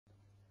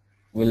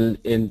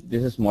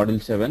This is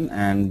module 7,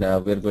 and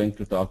we're going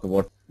to talk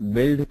about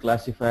build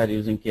classifier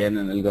using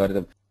KNN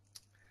algorithm.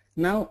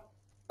 Now,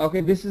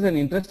 okay, this is an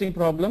interesting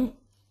problem.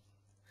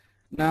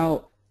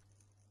 Now,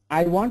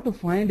 I want to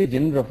find a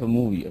genre of a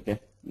movie, okay?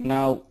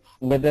 Now,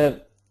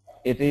 whether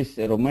it is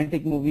a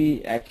romantic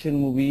movie, action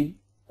movie,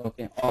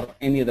 okay, or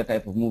any other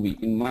type of movie.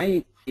 In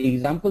my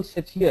example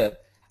set here,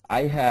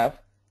 I have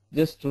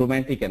just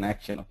romantic and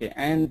action, okay?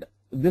 And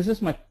this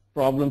is my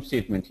problem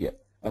statement here,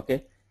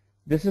 okay?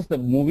 This is the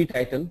movie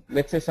title.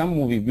 Let's say some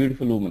movie,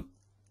 Beautiful Woman,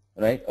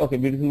 right? Okay,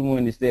 Beautiful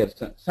Woman is there.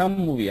 So some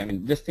movie, I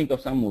mean, just think of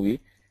some movie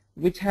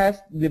which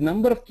has the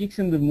number of kicks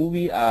in the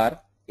movie are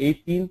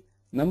 18,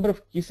 number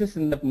of kisses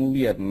in that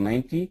movie are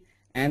 90,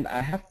 and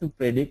I have to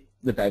predict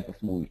the type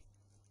of movie.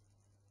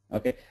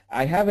 Okay,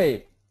 I have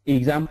a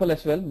example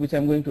as well, which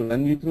I'm going to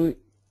run you through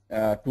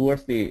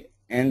towards the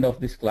end of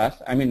this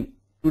class. I mean,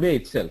 today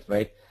itself,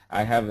 right?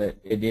 I have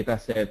a data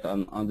set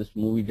on this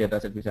movie data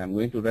set, which I'm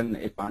going to run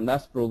a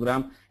pandas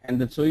program and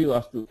then show you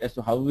as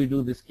to how we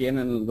do this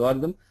KNN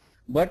algorithm.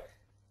 But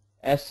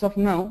as of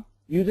now,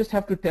 you just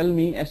have to tell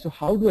me as to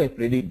how do I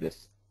predict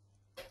this,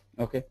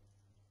 okay?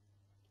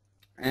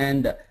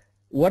 And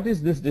what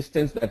is this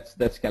distance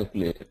that's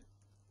calculated?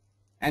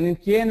 And in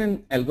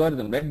KNN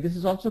algorithm, right, this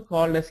is also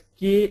called as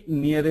K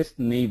nearest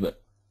neighbor,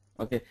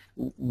 okay,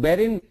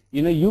 wherein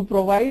you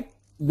provide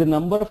the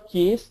number of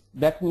K's,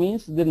 that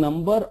means the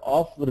number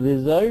of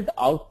result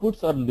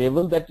outputs or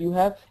level that you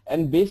have,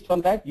 and based on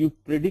that you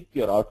predict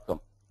your outcome.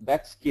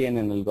 That's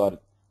KNN algorithm,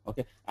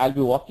 okay. I'll be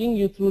walking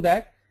you through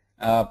that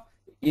I'll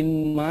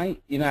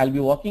be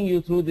walking you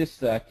through this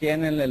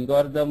KNN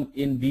algorithm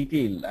in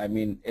detail. I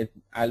mean,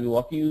 I'll be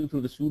walking you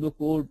through the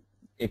pseudocode,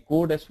 a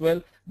code as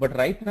well, but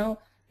right now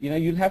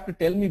you'll have to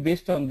tell me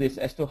based on this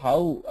as to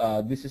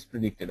how this is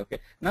predicted. Okay.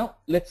 Now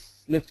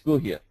let's go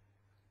here.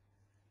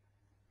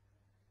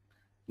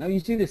 Now you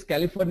see this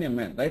California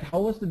Man, right? How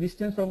was the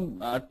distance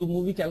from to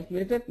movie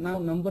calculated? Now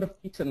number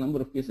of kicks and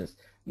number of kisses.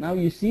 Now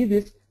you see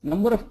this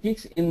number of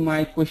kicks in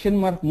my question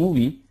mark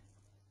movie.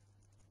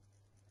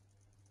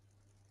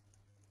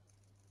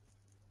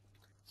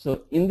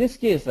 So in this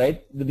case,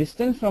 right, the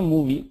distance from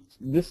movie,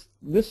 this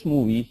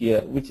movie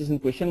here, which is in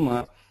question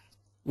mark,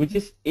 which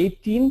is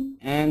 18,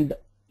 and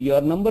your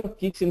number of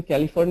kicks in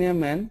California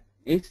Man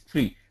is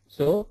 3.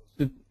 So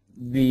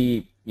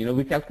we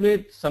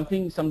calculate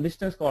some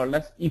distance called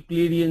as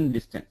Euclidean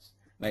distance,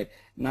 right?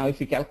 Now if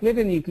you calculate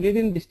an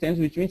Euclidean distance,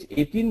 which means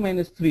 18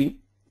 minus 3,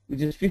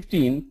 which is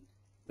 15,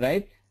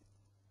 right,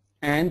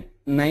 and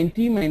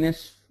 90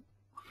 minus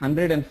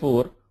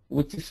 104,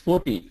 which is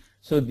 40.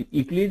 So the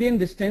Euclidean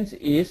distance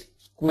is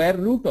square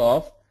root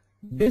of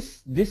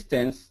this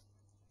distance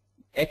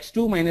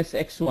x2 minus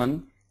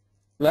x1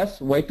 plus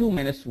y2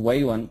 minus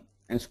y1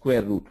 and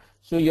square root.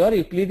 So your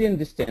Euclidean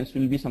distance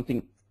will be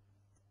something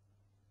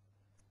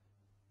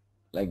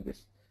like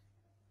this.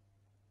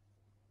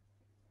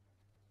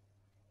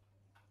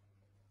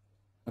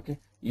 Okay,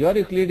 your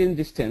Euclidean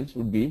distance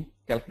would be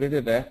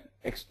calculated at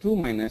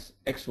x2 minus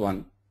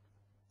x1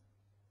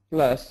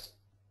 plus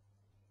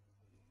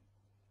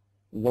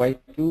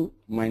y2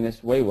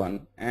 minus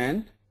y1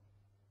 and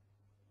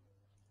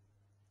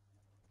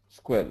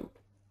square root.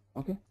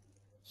 Okay,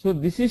 so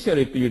this is your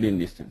Euclidean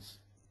distance.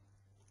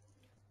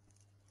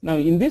 Now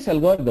in this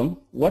algorithm,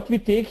 what we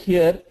take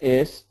here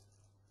is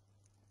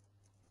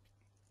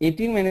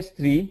 18 minus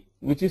 3,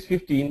 which is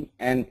 15,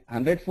 and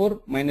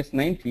 104 minus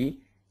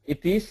 90,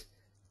 it is,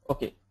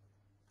 okay,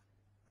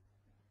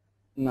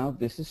 now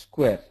this is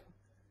square,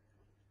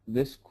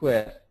 this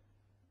square,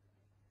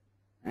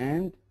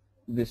 and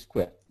this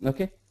square,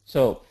 okay.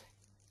 So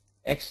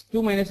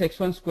x2 minus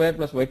x1 square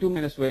plus y2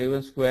 minus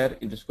y1 square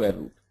into square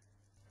root.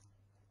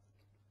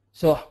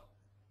 So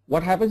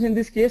what happens in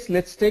this case?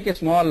 Let's take a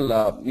small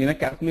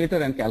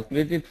calculator and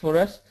calculate it for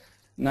us.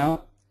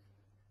 Now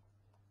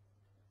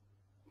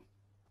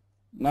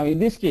in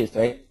this case,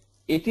 right,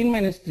 18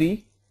 minus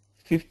 3,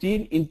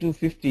 15 into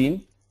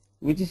 15,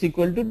 which is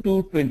equal to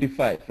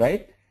 225,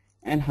 right?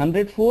 And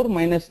 104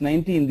 minus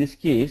 90 in this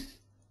case,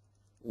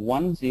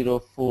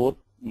 104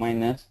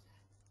 minus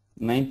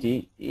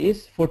 90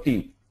 is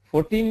 14.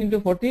 14 into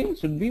 14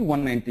 should be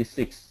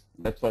 196.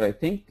 That's what I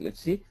think. Let's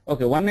see.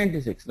 Okay,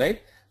 196,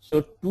 right?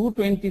 So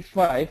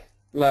 225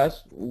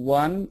 plus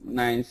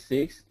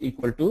 196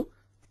 equal to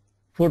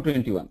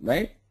 421,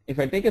 right? If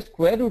I take a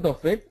square root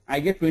of it, I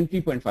get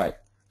 20.5.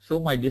 So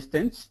my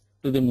distance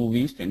to the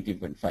movie is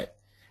 20.5,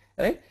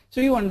 right? So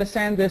you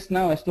understand this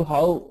now as to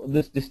how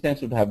this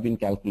distance would have been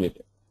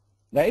calculated,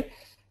 right?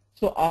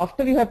 So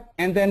after you have,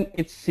 and then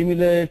it's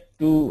similar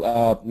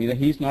to,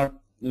 he's not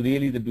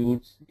really the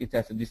dudes. It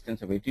has a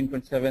distance of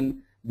 18.7.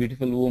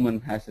 Beautiful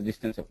Woman has a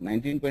distance of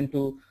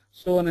 19.2,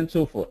 so on and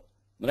so forth,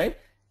 right?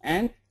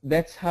 And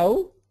that's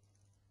how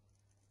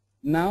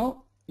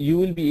now you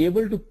will be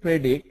able to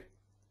predict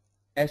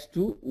as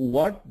to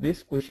what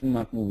this question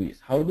mark movie is.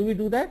 How do we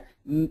do that?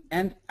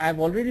 And I've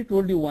already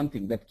told you one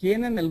thing, that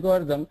KNN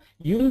algorithm,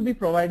 you will be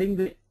providing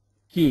the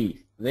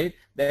key, right?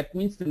 That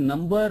means the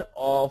number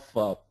of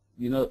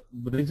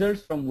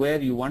results from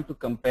where you want to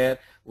compare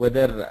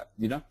whether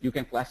you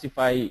can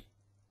classify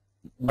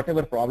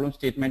whatever problem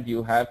statement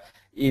you have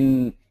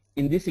in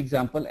this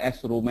example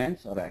as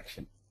romance or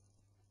action.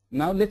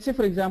 Now let's say,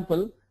 for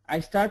example, I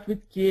start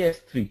with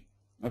KS3.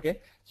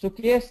 Okay, so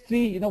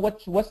KS3,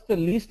 what's the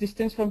least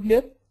distance from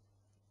here?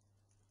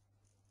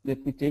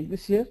 Let me take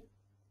this here,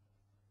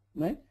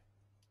 right?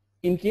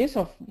 In case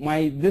of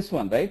this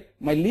one, right,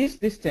 my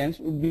least distance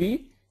would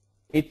be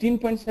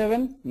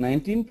 18.7,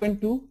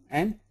 19.2,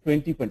 and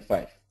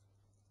 20.5.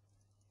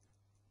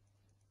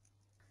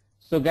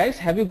 So guys,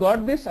 have you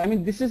got this? I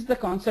mean, this is the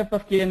concept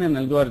of KNN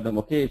algorithm.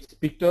 Okay, it's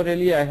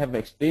pictorially I have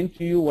explained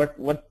to you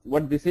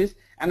what this is,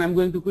 and I'm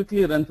going to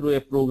quickly run through a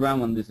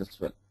program on this as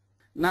well.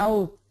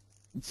 Now,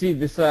 see,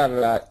 these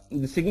are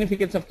the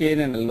significance of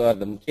KNN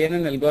algorithm.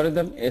 KNN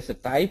algorithm is a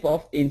type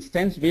of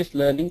instance-based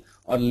learning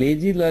or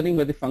lazy learning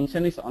where the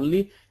function is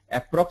only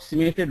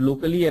approximated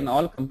locally and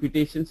all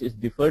computations is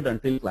deferred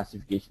until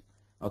classification.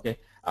 Okay,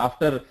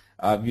 after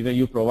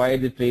you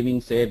provide the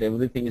training set,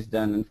 everything is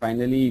done, and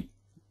finally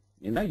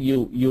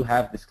you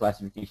have this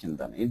classification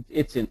done.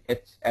 It's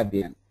at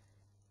the end.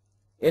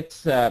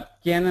 It's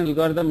KNN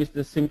algorithm is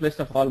the simplest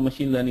of all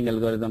machine learning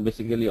algorithm.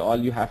 Basically, all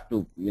you have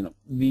to,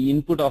 the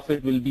input of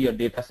it will be your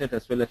data set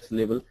as well as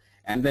label,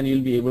 and then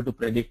you'll be able to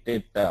predict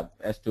it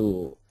as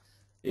to,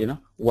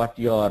 what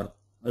your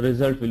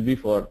result will be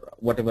for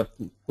whatever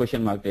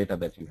question mark data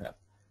that you have.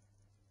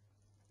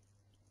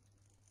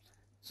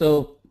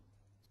 So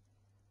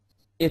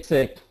it's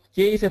K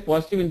is a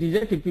positive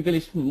integer, typically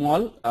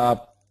small.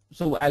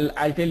 So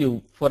I'll tell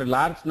you, for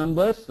large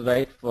numbers,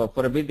 right? For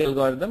a big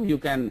algorithm, you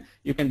can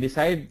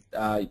decide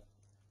K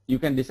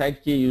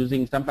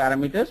using some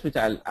parameters, which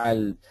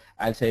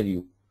I'll share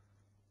you.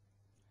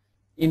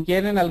 In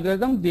KNN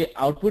algorithm, the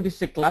output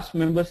is a class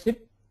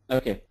membership,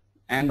 okay,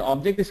 and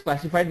object is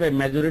classified by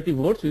majority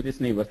votes with its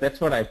neighbors. That's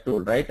what I've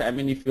told, right? I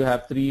mean, if you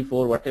have 3,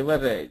 4, whatever,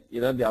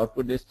 the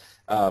output is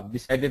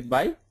decided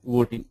by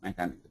voting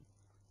mechanism.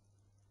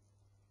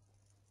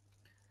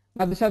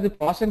 Now, these are the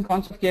pros and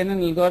cons of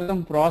KNN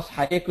algorithm. Pros: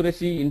 high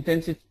accuracy,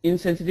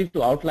 insensitive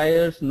to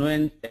outliers,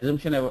 no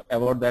assumption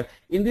about that.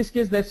 In this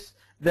case,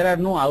 there are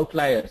no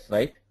outliers,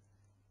 right?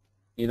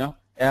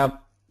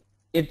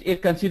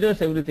 It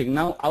considers everything.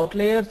 Now,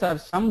 outliers are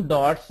some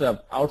dots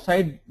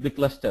outside the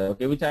cluster,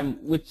 okay?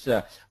 Which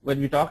when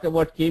we talk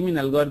about K-mean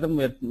algorithm,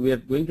 we are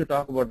going to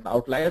talk about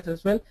outliers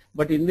as well.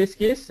 But in this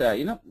case,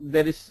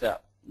 there is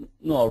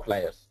no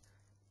outliers.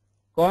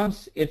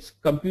 Cons: it's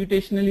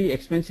computationally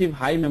expensive,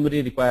 high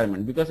memory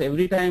requirement, because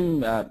every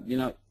time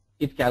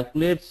it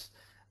calculates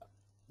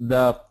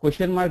the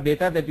question mark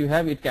data that you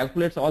have, it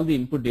calculates all the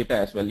input data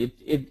as well.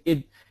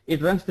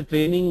 It runs the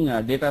training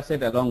data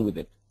set along with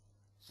it.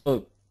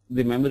 So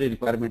the memory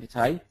requirement is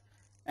high,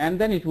 and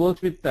then it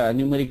works with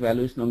numeric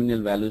values,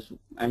 nominal values.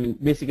 I mean,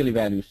 basically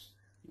values.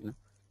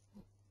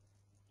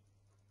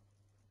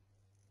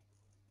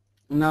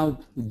 Now,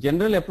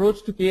 general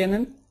approach to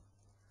KNN.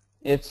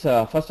 It's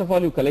first of all,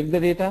 you collect the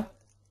data,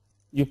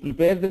 you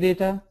prepare the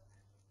data,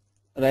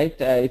 right?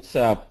 It's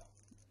not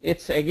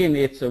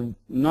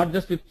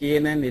just with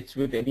KNN, it's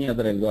with any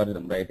other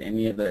algorithm, right?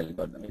 Any other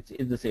algorithm,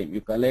 it's the same.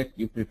 You collect,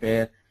 you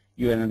prepare,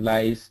 you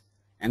analyze,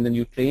 and then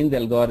you train the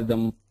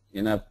algorithm.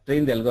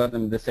 Train the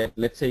algorithm in the set.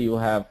 Let's say you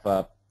have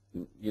a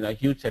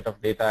huge set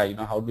of data.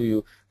 How do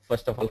you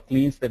first of all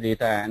cleanse the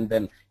data, and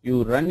then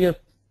you run your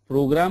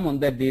program on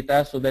that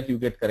data so that you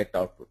get correct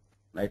output,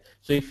 right?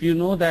 So if you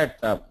know that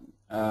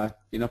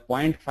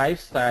 0.5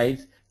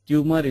 size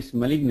tumor is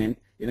malignant,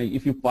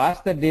 if you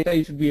pass that data,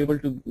 you should be able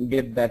to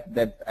get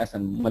that as a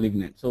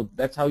malignant. So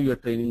that's how you are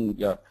training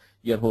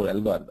your whole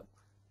algorithm.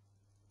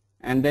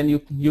 And then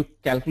you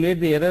calculate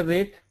the error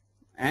rate,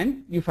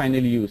 and you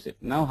finally use it.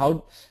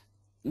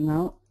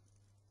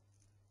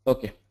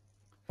 Okay,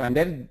 fine.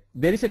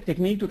 There is a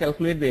technique to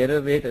calculate the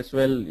error rate as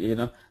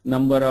well.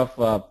 Number of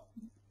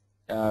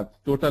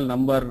total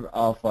number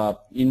of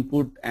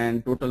input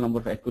and total number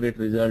of accurate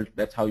result.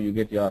 That's how you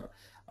get your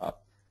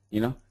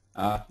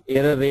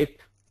error rate,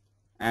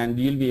 and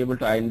you'll be able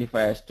to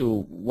identify as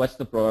to what's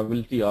the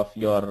probability of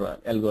your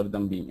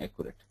algorithm being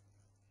accurate.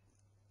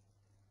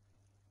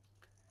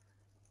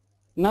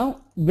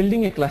 Now,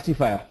 building a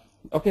classifier.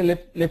 Okay,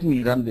 let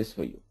me run this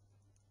for you.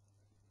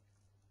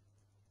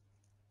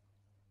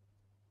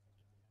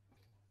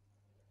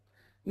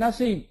 Now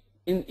see,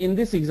 in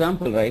this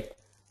example, right,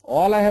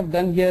 all I have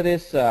done here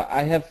is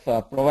I have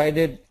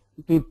provided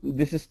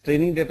this is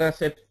training data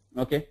set,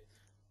 okay,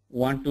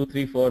 1, 2,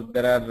 3, 4,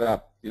 there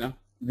are,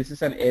 this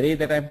is an array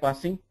that I'm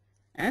passing,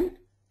 and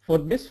for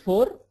this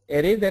 4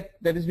 array that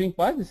is being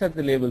passed, these are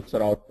the labels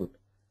or output,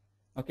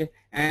 okay,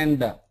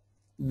 and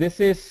this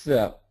is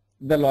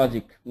the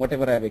logic,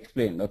 whatever I have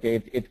explained,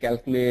 okay, it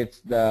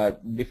calculates the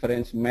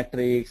difference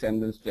metrics,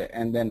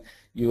 and then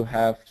you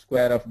have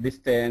square of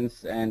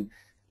distance, and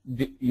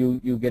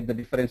you get the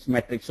difference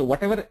metric. So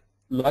whatever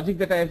logic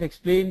that I have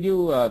explained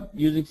you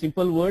using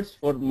simple words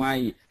for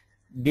my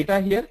data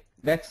here,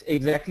 that's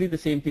exactly the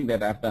same thing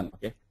that I've done,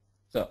 okay.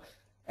 So,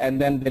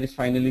 and then there is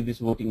finally this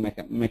voting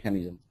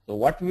mechanism. So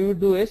what we would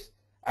do is,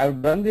 I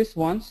would run this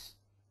once.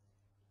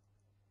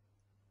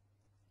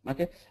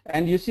 Okay,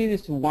 and you see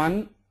this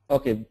one.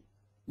 Okay,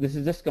 this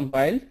is just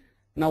compiled.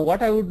 Now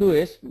what I would do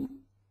is,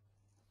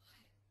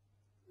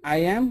 I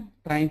am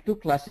trying to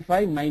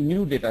classify my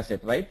new data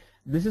set, right?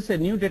 This is a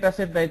new data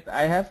set that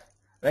I have,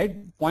 right?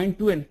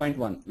 0.2 and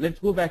 0.1. Let's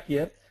go back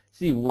here.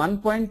 See,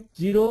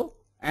 1.0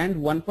 and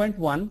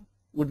 1.1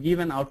 would give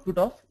an output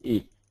of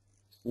A.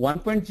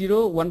 1.0,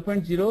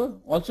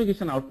 1.0 also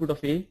gives an output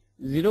of A.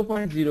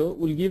 0.0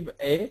 will give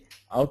a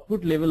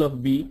output level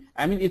of B.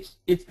 I mean,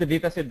 it's the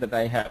data set that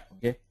I have,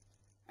 okay?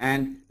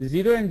 And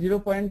 0 and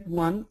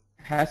 0.1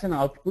 has an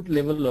output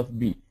level of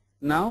B.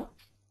 Now,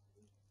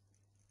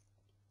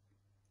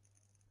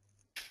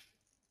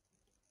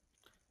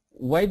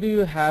 why do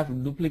you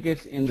have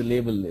duplicates in the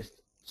label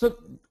list? So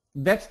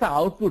that's the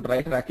output,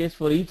 right, Rakesh,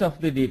 for each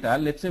of the data.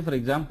 Let's say, for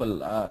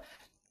example,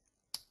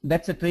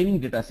 that's a training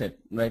data set,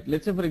 right?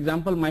 Let's say, for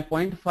example, my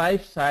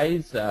 0.5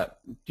 size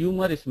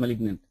tumor is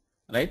malignant,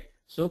 right?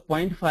 So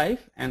 0.5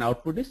 and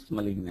output is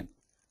malignant.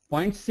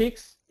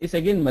 0.6 is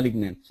again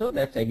malignant, so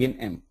that's again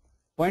M.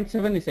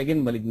 0.7 is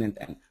again malignant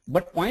N.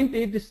 But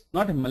 0.8 is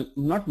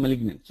not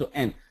malignant, so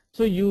N.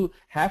 So you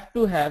have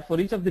to have, for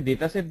each of the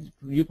data sets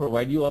you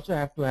provide, you also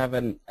have to have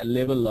a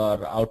level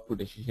or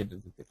output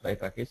associated with it, right,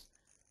 Rakesh?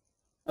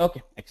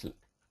 Okay, excellent.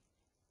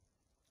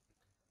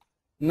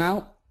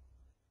 Now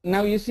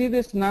you see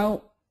this.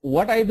 Now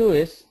what I do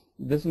is,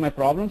 this is my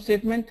problem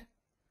statement,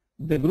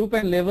 the group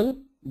and level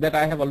that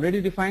I have already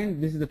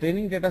defined. This is the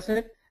training data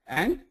set,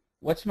 and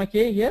what's my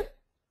K here?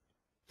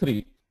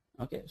 3.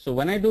 Okay, so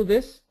when I do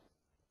this,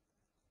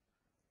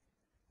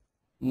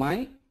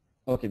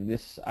 okay,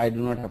 this I do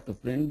not have to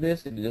print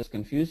this, it will just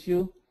confuse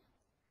you.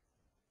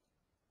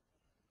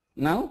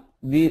 Now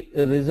the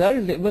result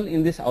label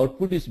in this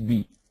output is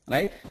B,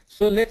 right?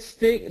 So let's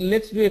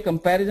do a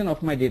comparison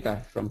of my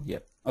data from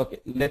here. Okay,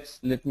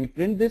 let me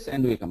print this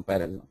and do a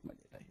comparison of my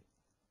data here.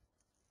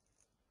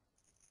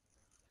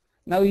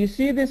 Now you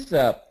see this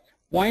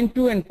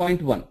 0.2 and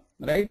 0.1,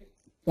 right?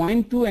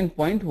 0.2 and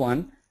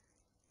 0.1,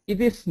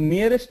 it is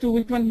nearest to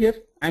which one here?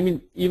 I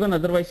mean, even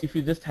otherwise, if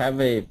you just have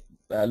a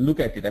look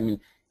at it, I mean,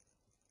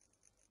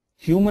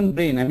 human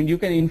brain, I mean, you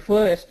can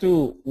infer as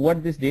to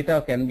what this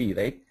data can be,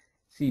 right?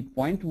 See,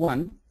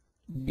 0.1,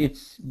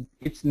 it's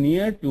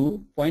near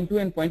to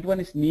 0.2 and 0.1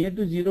 is near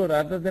to 0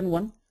 rather than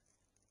 1,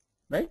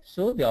 right?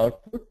 So the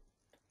output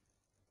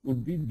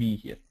would be B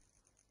here.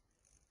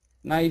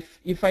 Now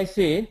if I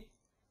say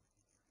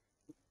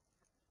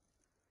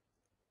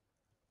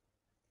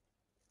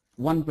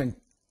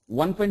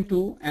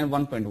 1.2 and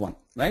 1.1,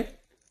 right?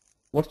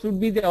 What should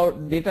be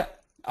the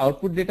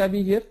output data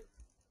be here?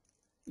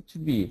 It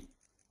should be.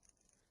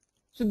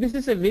 So this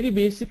is a very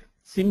basic,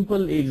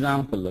 simple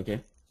example.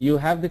 Okay, you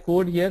have the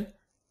code here.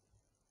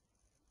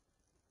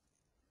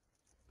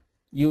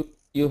 You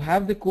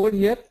have the code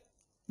here.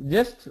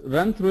 Just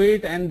run through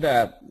it, and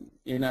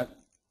you know,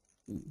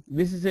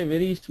 this is a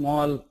very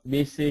small,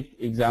 basic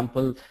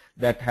example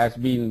that has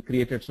been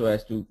created so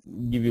as to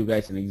give you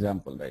guys an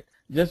example, right?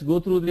 Just go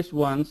through this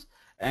once,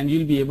 and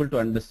you'll be able to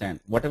understand.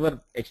 Whatever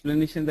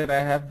explanation that I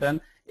have done,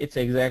 it's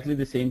exactly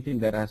the same thing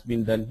that has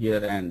been done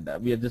here, and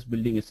we are just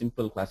building a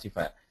simple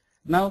classifier.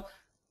 Now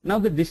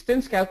the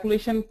distance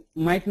calculation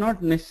might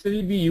not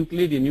necessarily be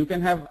Euclidean. You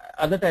can have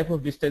other type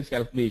of distance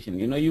calculation.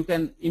 You know, you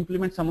can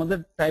implement some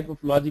other type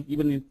of logic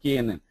even in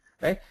KNN,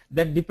 right?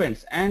 That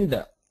depends. And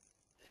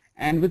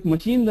with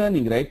machine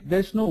learning, right,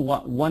 there's no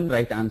one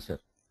right answer,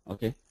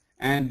 okay?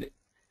 And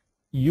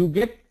you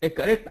get a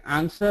correct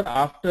answer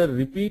after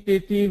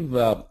repetitive,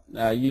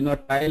 you know,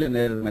 trial and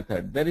error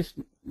method. There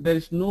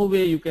is no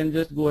way you can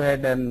just go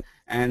ahead and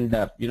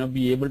you know,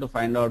 be able to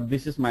find out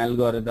this is my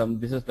algorithm,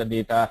 this is the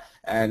data,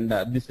 and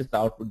this is the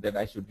output that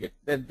I should get.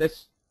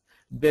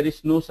 There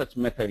is no such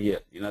method here.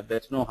 You know,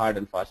 there's no hard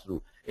and fast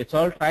rule. It's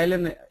all trial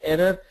and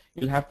error.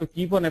 You'll have to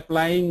keep on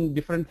applying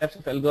different types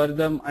of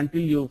algorithm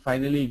until you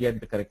finally get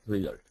the correct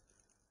result.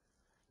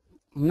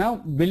 Now,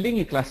 building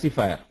a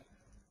classifier.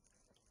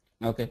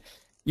 Okay,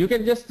 you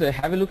can just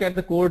have a look at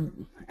the code,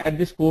 at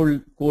this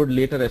code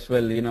later as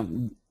well. You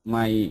know,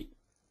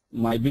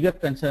 my bigger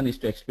concern is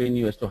to explain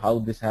you as to how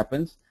this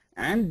happens,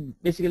 and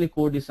basically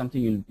code is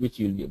something which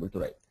you'll be able to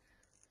write.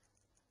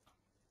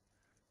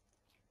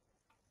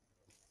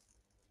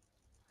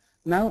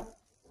 Now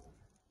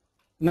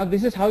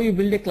this is how you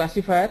build a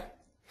classifier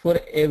for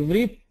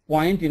every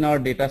point in our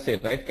data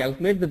set, right?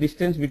 Calculate the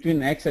distance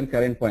between X and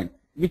current point,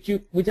 which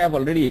I've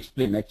already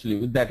explained actually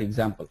with that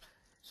example.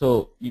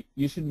 So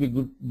you should be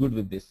good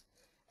with this.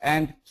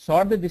 And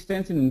sort the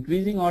distance in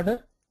increasing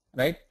order,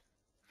 right?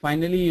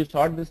 Finally, you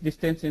sort this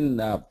distance in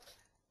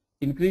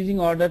increasing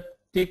order.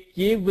 Take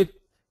K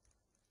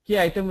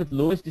item with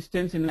lowest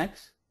distance in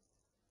X.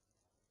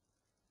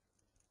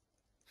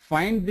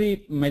 Find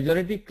the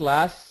majority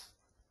class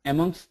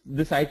amongst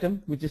this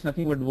item, which is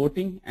nothing but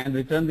voting, and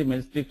return the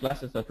majority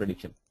class as a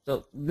prediction.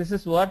 So this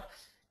is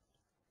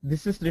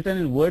written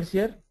in words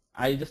here.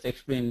 I just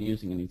explained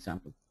using an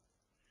example.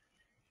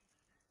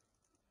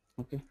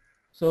 Okay,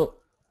 so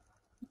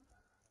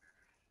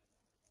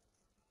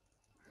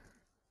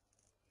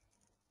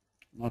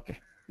Okay.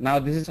 Now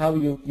this is how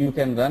you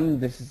can run.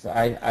 This is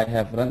I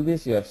have run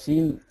this. You have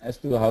seen as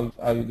to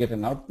how you get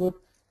an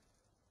output.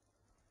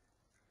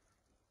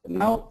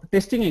 Now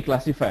testing a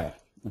classifier.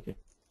 Okay.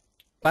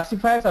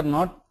 Classifiers are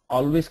not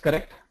always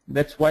correct.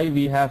 That's why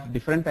we have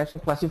different types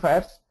of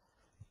classifiers.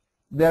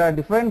 There are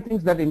different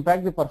things that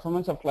impact the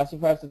performance of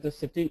classifiers, such as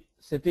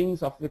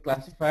settings of the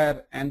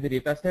classifier and the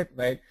data set,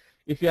 right?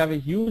 If you have a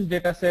huge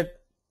data set,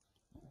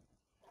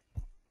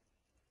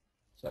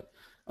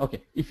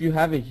 okay, if you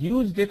have a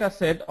huge data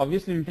set,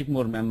 obviously it will take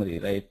more memory,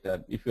 right?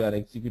 If you are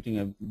executing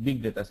a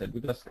big data set,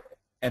 because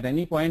at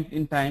any point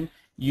in time,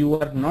 you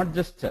are not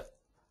just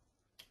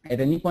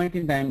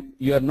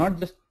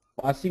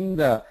passing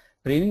the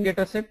training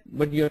data set,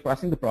 but you are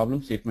passing the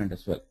problem statement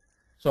as well.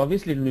 So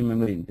obviously it will be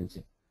memory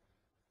intensive.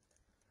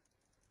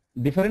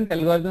 Different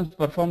algorithms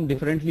perform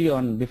differently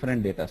on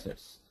different data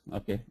sets.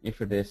 Okay, if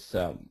it is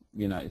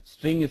it's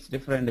string, it's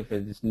different. If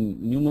it is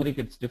numeric,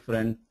 it's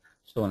different,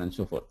 so on and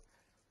so forth.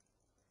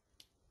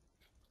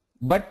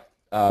 But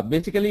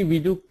basically, we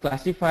do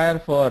classifier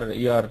for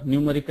your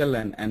numerical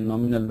and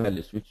nominal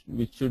values,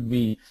 which should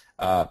be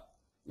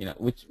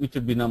which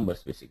should be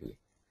numbers basically.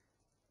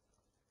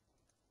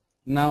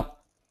 Now,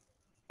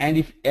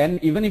 and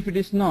even if it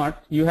is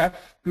not, you have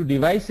to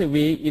devise a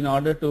way in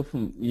order to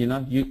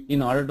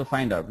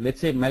find out. Let's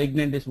say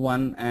malignant is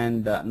 1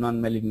 and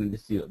non-malignant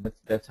is 0.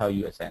 That's how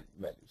you assign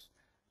values.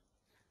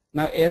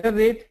 Now, error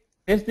rate.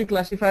 Test the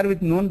classifier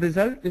with known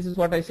result. This is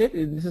what I said.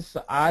 This is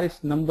R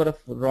is number of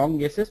wrong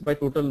guesses by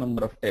total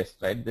number of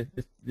tests, right? This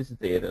is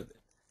the error rate.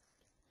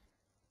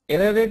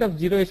 Error rate of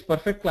 0 is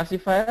perfect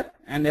classifier,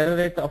 and error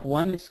rate of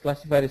 1 is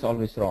classifier is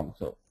always wrong.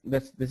 So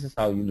this is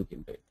how you look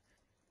into it.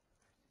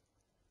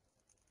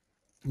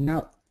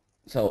 Now,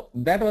 so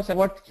that was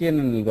about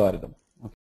KNN algorithm.